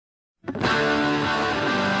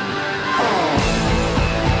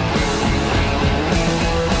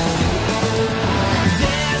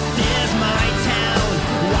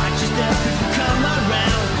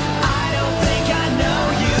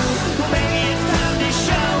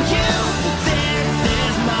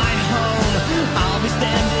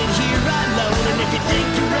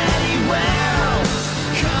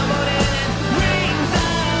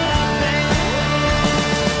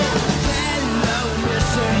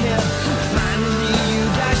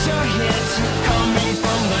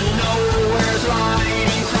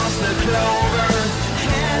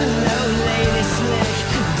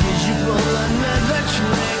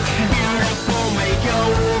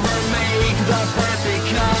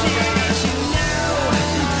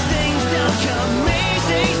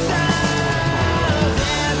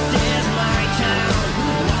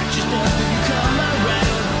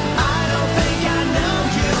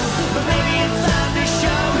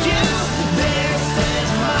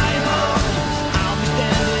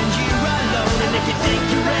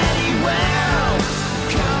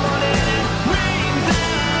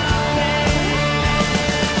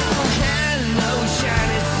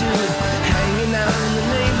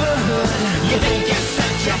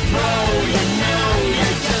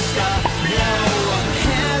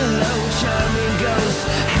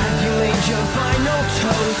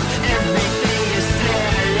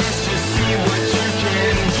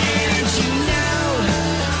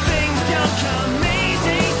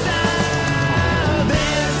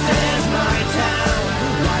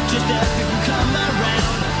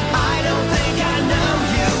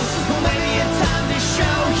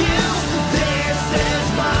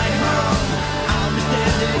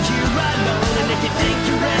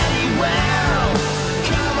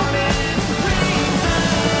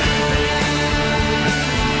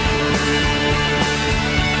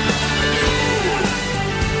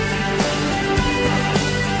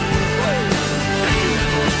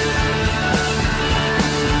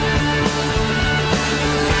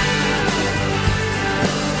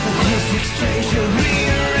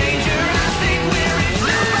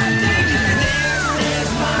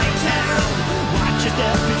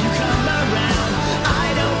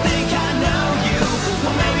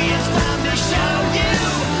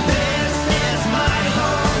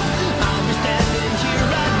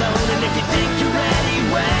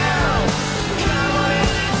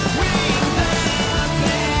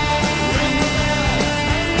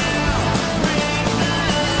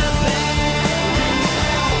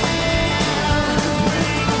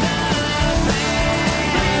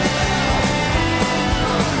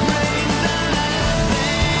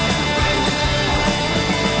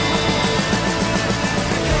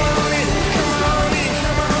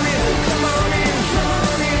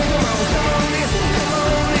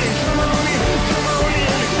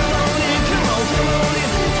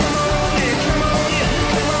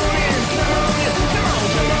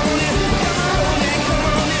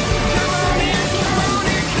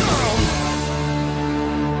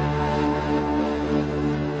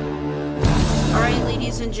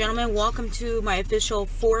and gentlemen, welcome to my official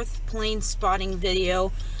 4th plane spotting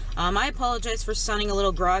video. I apologize for sounding a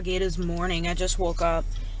little groggy. It is morning. I just woke up.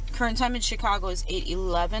 Current time in Chicago is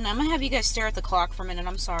 8:11. I'm going to have you guys stare at the clock for a minute.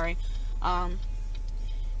 I'm sorry.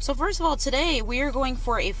 So first of all, today we are going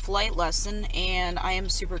for a flight lesson, and I am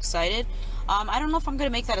super excited. I don't know if I'm going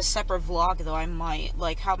to make that a separate vlog, though. I might,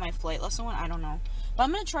 like how my flight lesson went. I don't know. But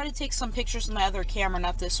I'm going to try to take some pictures with my other camera,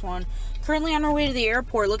 not this one. Currently on our way to the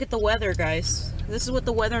airport. Look at the weather, guys. This is what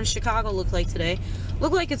the weather in Chicago looked like today.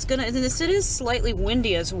 Look like it's going to... It is slightly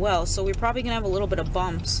windy as well, so we're probably going to have a little bit of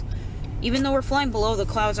bumps. Even though we're flying below the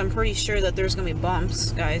clouds, I'm pretty sure that there's going to be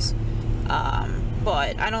bumps, guys.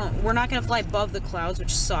 But we're not going to fly above the clouds,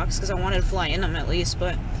 which sucks, because I wanted to fly in them at least,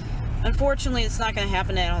 but unfortunately it's not going to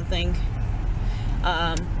happen, I don't think.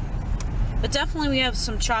 But definitely we have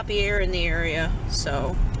some choppy air in the area,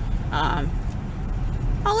 so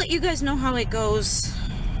I'll let you guys know how it goes.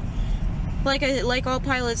 Like all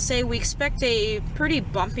pilots say, we expect a pretty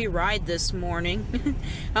bumpy ride this morning.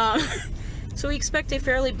 So we expect a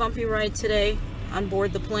fairly bumpy ride today on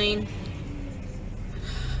board the plane.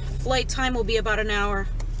 Flight time will be about an hour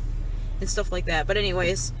and stuff like that. But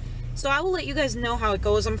anyways, so I will let you guys know how it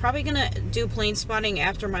goes. I'm probably gonna do plane spotting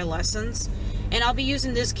after my lessons, and I'll be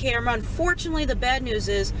using this camera. Unfortunately, the bad news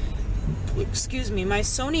is, excuse me, my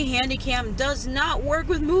Sony Handycam does not work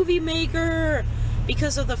with Movie Maker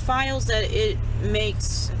because of the files that it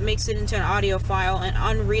makes it into an audio file and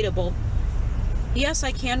unreadable. Yes,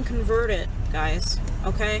 I can convert it, guys,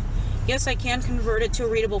 okay? Yes, I can convert it to a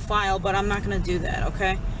readable file, but I'm not going to do that,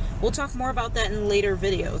 okay? We'll talk more about that in later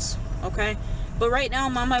videos, okay? But right now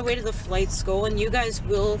I'm on my way to the flight school, and you guys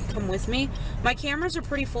will come with me. My cameras are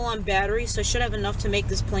pretty full on battery, so I should have enough to make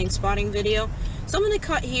this plane spotting video. So I'm going to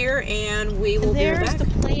cut here, and we will be right back.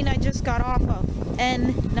 There's the plane I just got off of.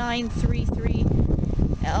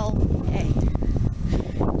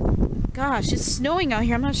 N933LA. Gosh, it's snowing out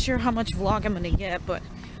here. I'm not sure how much vlog I'm going to get, but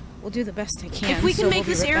we'll do the best I can. If we can make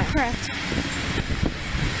this aircraft.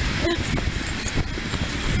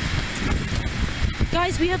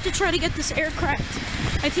 Guys, we have to try to get this aircraft.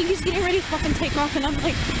 I think he's getting ready to fucking take off, and I'm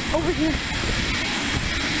like, over here.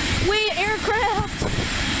 Wait, aircraft!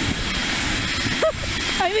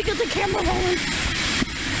 I even get the camera rolling.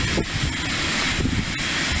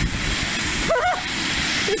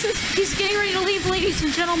 He's getting ready to leave, ladies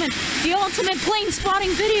and gentlemen. The ultimate plane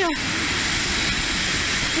spotting video.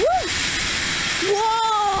 Woo!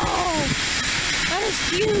 Whoa! That is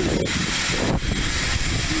huge.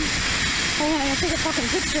 Hold on, I gotta take a fucking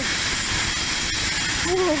picture.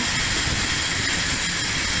 Whoa.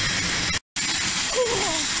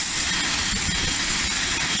 Whoa.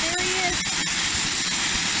 There he is.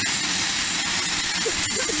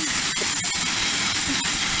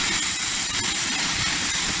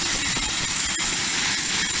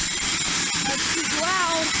 That's too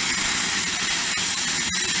loud.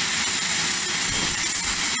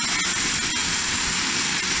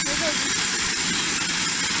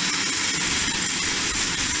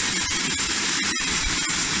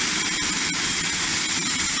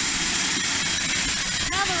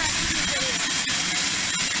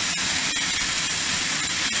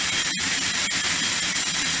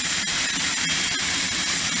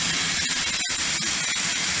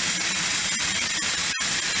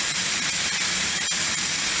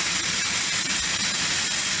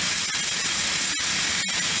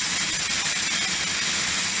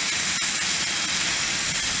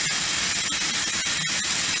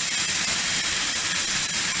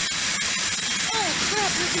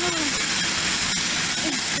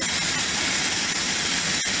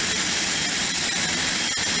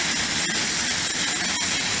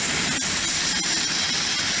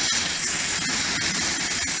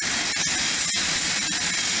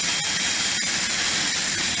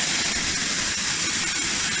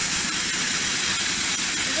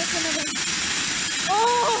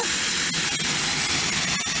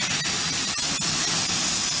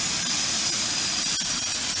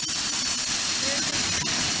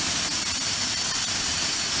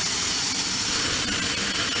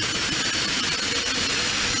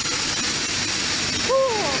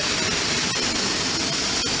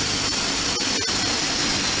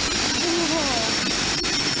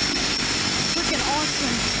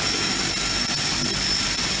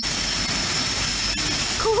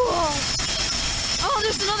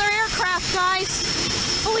 Guys,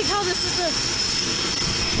 holy cow, this is a...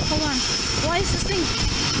 Hold on. Why is this thing...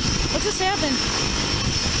 What just happened?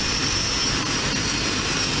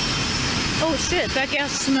 Oh shit, that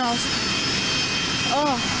gas smells.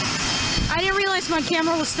 Oh. I didn't realize my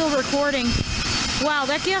camera was still recording. Wow,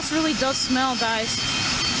 that gas really does smell, guys.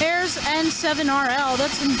 There's N7RL.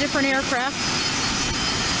 That's a different aircraft.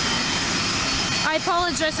 I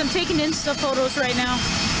apologize, I'm taking Insta photos right now.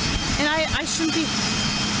 And I shouldn't be...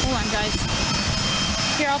 Hold on, guys.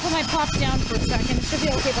 Here, I'll put my pop down for a second. It should be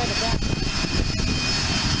okay by the back.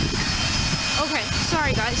 Okay,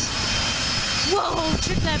 sorry, guys. Whoa,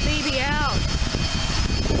 check that baby out.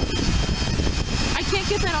 I can't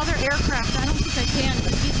get that other aircraft. I don't think I can,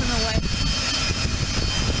 because he's in the way.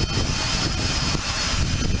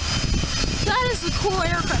 That is a cool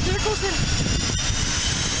aircraft. There goes it.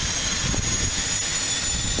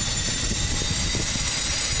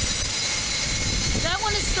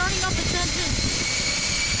 Starting up its engine.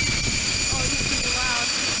 Oh, he's pretty loud.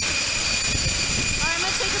 Alright, I'm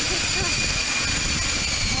gonna take a picture.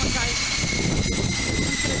 Come on, guys. I'm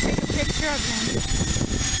gonna take a picture of him.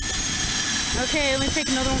 Okay, let me take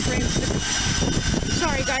another one for Instagram.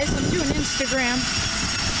 Sorry, guys, I'm doing Instagram.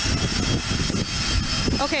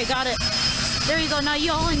 Okay, got it. There you go. Now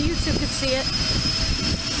y'all on YouTube could see it.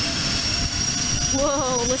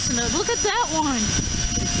 Whoa, listen to it. Look at that one.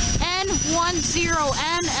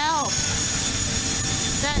 N10NL.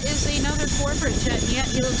 That is another corporate jet. Yeah,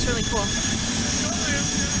 he looks really cool.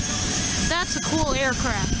 That's a cool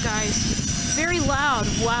aircraft, guys. Very loud.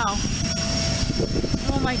 Wow.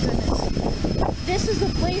 Oh my goodness. This is the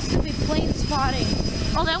place to be plane spotting.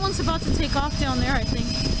 Oh, that one's about to take off down there, I think.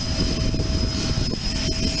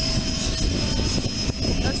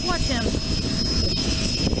 Let's watch him.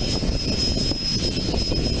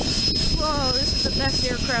 Whoa, this is the best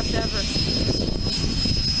aircraft ever.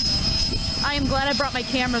 I am glad I brought my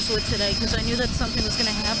cameras with today because I knew that something was going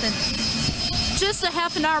to happen. Just a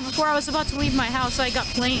half an hour before I was about to leave my house, I got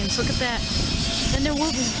planes. Look at that. And they're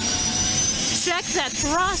moving. Check that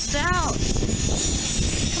thrust out.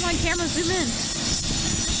 Come on, camera, zoom in.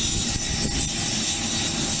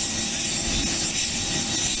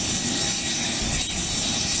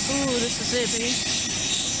 Ooh, this is it, baby.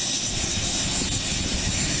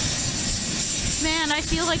 Man, I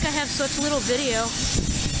feel like I have such little video.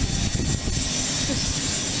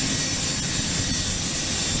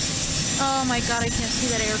 Oh my god, I can't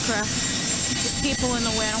see that aircraft. There's people in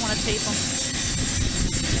the way, I don't want to tape them.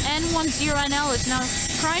 N10NL is now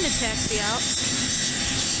trying to taxi out.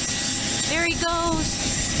 There he goes.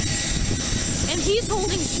 And he's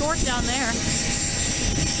holding short down there.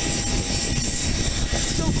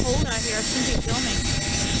 It's so cold out here, I shouldn't be filming.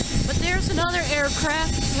 But there's another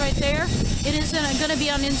aircraft right there. It is gonna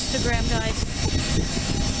be on Instagram, guys.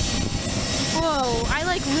 Whoa, I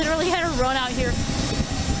like literally had to run out here.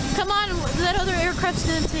 Come on, that other aircraft's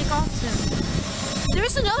gonna take off soon.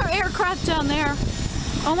 There's another aircraft down there.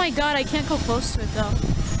 Oh my god, I can't go close to it though.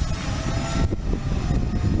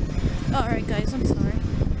 Alright guys, I'm sorry.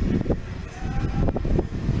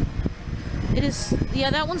 It is, yeah,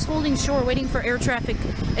 that one's holding short, waiting for air traffic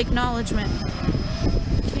acknowledgement.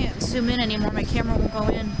 Can't zoom in anymore, my camera won't go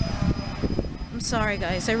in. I'm sorry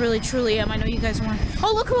guys, I really truly am. I know you guys want.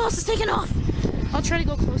 Oh, look who else is taking off! I'll try to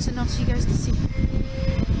go close enough so you guys can see.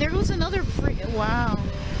 There goes another wow.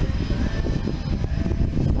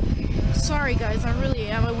 Sorry guys, I really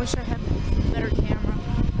am. I wish I had a better camera.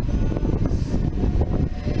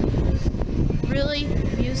 Really?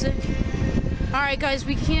 Music? Alright guys,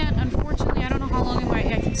 we can't, unfortunately, I don't know how long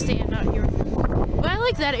I can stand out here. But I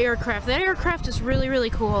like that aircraft. That aircraft is really, really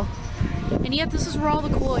cool. And yet this is where all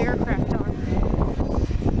the cool aircraft are.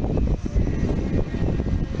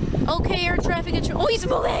 Okay, air traffic control. Oh, he's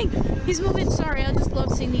moving! He's moving. Sorry, I just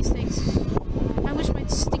love seeing these things. I wish my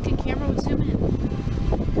stinking camera would zoom in.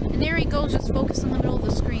 And there he goes, just focused in the middle of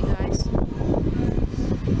the screen, guys.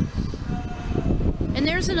 And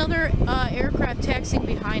there's another aircraft taxiing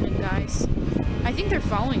behind him, guys. I think they're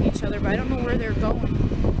following each other, but I don't know where they're going.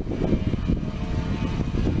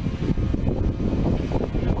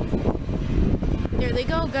 There they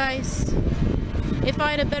go, guys. If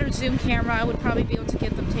I had a better zoom camera, I would probably be able to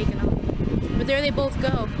get them taken out. But there they both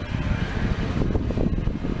go.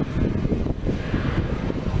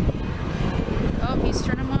 Oh, he's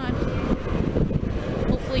turning them on.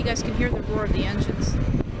 Hopefully you guys can hear the roar of the engines.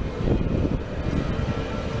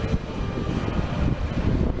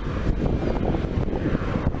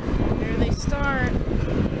 There they start.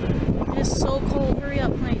 It is so cold. Hurry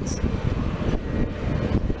up, planes.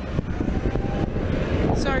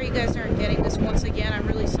 Sorry you guys aren't getting this once again. I'm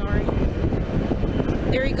really sorry.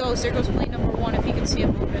 There he goes. There goes plane number 1, if you can see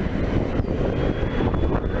him moving.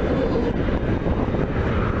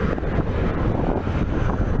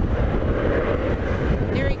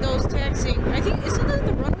 There he goes, taxiing. I think, isn't that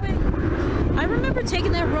the runway? I remember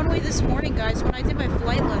taking that runway this morning, guys, when I did my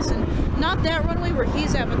flight lesson. Not that runway where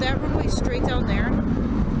he's at, but that runway straight down there.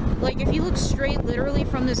 Like, if you look straight, literally,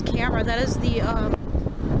 from this camera, that is the,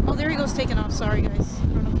 oh, there he goes taking off. Sorry, guys. I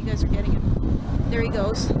don't know if you guys are getting him. There he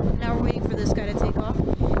goes. Now we're waiting for this guy to take off.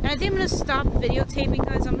 And I think I'm going to stop videotaping,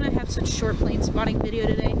 guys. I'm going to have such short plane spotting video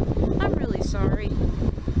today. I'm really sorry.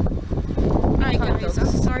 Alright, guys. I'm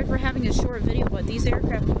sorry for having a short video, but these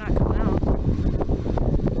aircraft did not come out.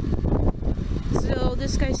 So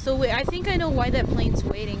this guy's still waiting. I think I know why that plane's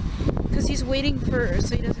waiting. Because he's waiting for,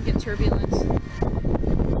 so he doesn't get turbulence.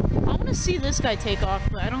 I want to see this guy take off,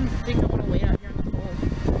 but I don't think I want to wait out here in the cold.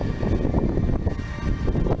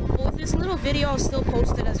 But with this little video, I'll still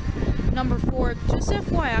post it as number 4. Just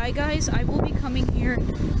FYI, guys, I will be coming here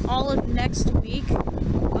all of next week.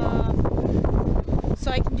 So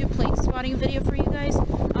I can do plane spotting video for you guys.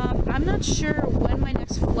 I'm not sure when my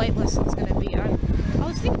next flight lesson is going to be. I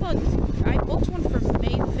was thinking about, I booked one for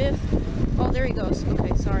May 5th. Oh, there he goes.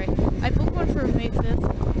 Okay, sorry. I booked one for May 5th.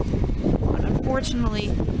 But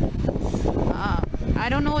unfortunately, I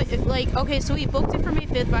don't know, okay, so he booked it for May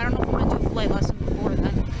 5th, but I don't know if I'm going to do a flight lesson before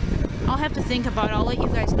then. I'll have to think about it. I'll let you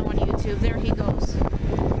guys know on YouTube. There he goes.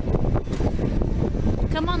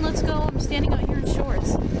 Come on, let's go. I'm standing out here in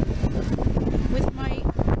shorts. With my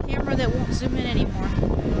camera that won't zoom in anymore.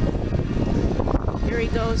 There he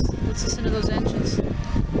goes. Let's listen to those engines.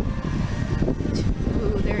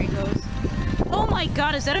 Ooh, there he goes. Oh my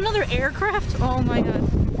god, is that another aircraft? Oh my god.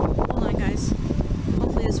 Hold on, guys.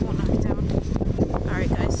 Hopefully this won't knock it down. Alright,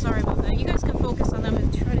 guys. Sorry about that. You guys can focus on them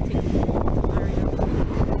and try to take...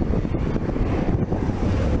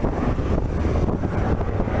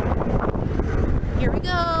 There we go. Here we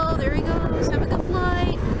go. There he goes. Have a good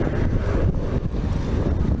flight.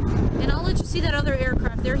 let you see that other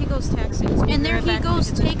aircraft. There he goes taxiing. And there he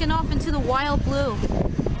goes taking off into the wild blue.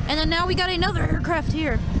 And then now we got another aircraft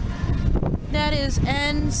here. That is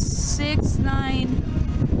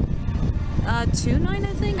N6929, I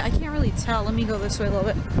think? I can't really tell. Let me go this way a little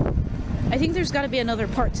bit. I think there's got to be another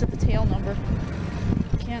part to the tail number.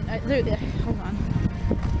 Hold on.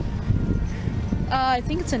 I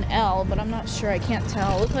think it's an L, but I'm not sure. I can't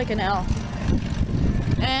tell. It looked like an L.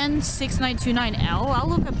 N6929L. I'll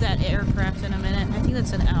look up that aircraft in a minute. I think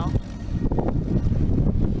that's an L.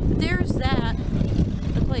 There's that.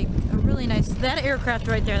 Looked like a really nice... That aircraft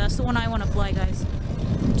right there. That's the one I want to fly, guys.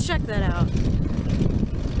 Check that out.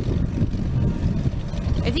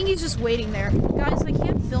 I think he's just waiting there. Guys, I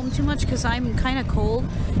can't film too much because I'm kind of cold.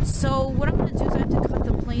 So what I'm going to do is I have to cut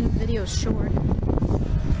the plane video short.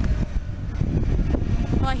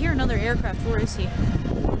 Oh, I hear another aircraft. Where is he?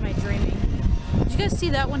 Or am I dreaming? Did you guys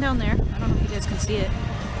see that one down there? I don't know if you guys can see it.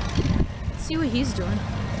 Let's see what he's doing.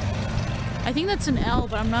 I think that's an L,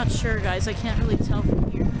 but I'm not sure, guys. I can't really tell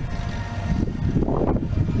from here.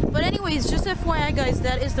 But anyways, just FYI, guys,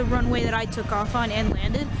 that is the runway that I took off on and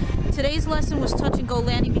landed. Today's lesson was touch and go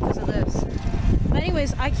landing because of this. But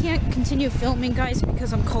anyways, I can't continue filming, guys,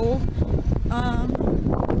 because I'm cold.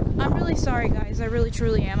 I'm really sorry, guys. I really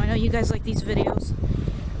truly am. I know you guys like these videos.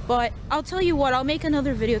 But I'll tell you what, I'll make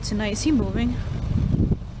another video tonight. Is he moving?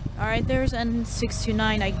 Alright, there's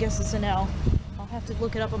N629. I guess it's an L. I'll have to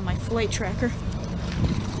look it up on my flight tracker.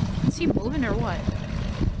 Is he moving or what?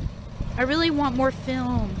 I really want more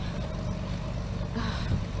film.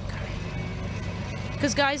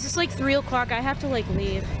 Because guys, it's like 3 o'clock. I have to like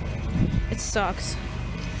leave. It sucks.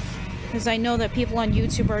 Because I know that people on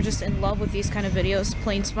YouTube are just in love with these kind of videos,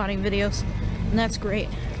 plane spotting videos. And that's great.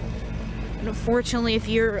 But unfortunately, if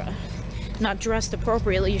you're not dressed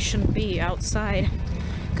appropriately, you shouldn't be outside.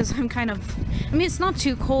 Because I'm kind of... I mean, it's not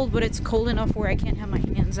too cold, but it's cold enough where I can't have my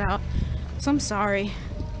hands out. So I'm sorry.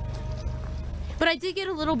 But I did get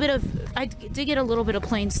a little bit of...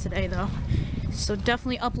 planes today, though. So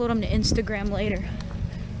definitely upload them to Instagram later.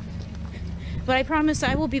 But I promise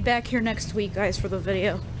I will be back here next week, guys, for the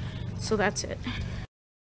video. So that's it.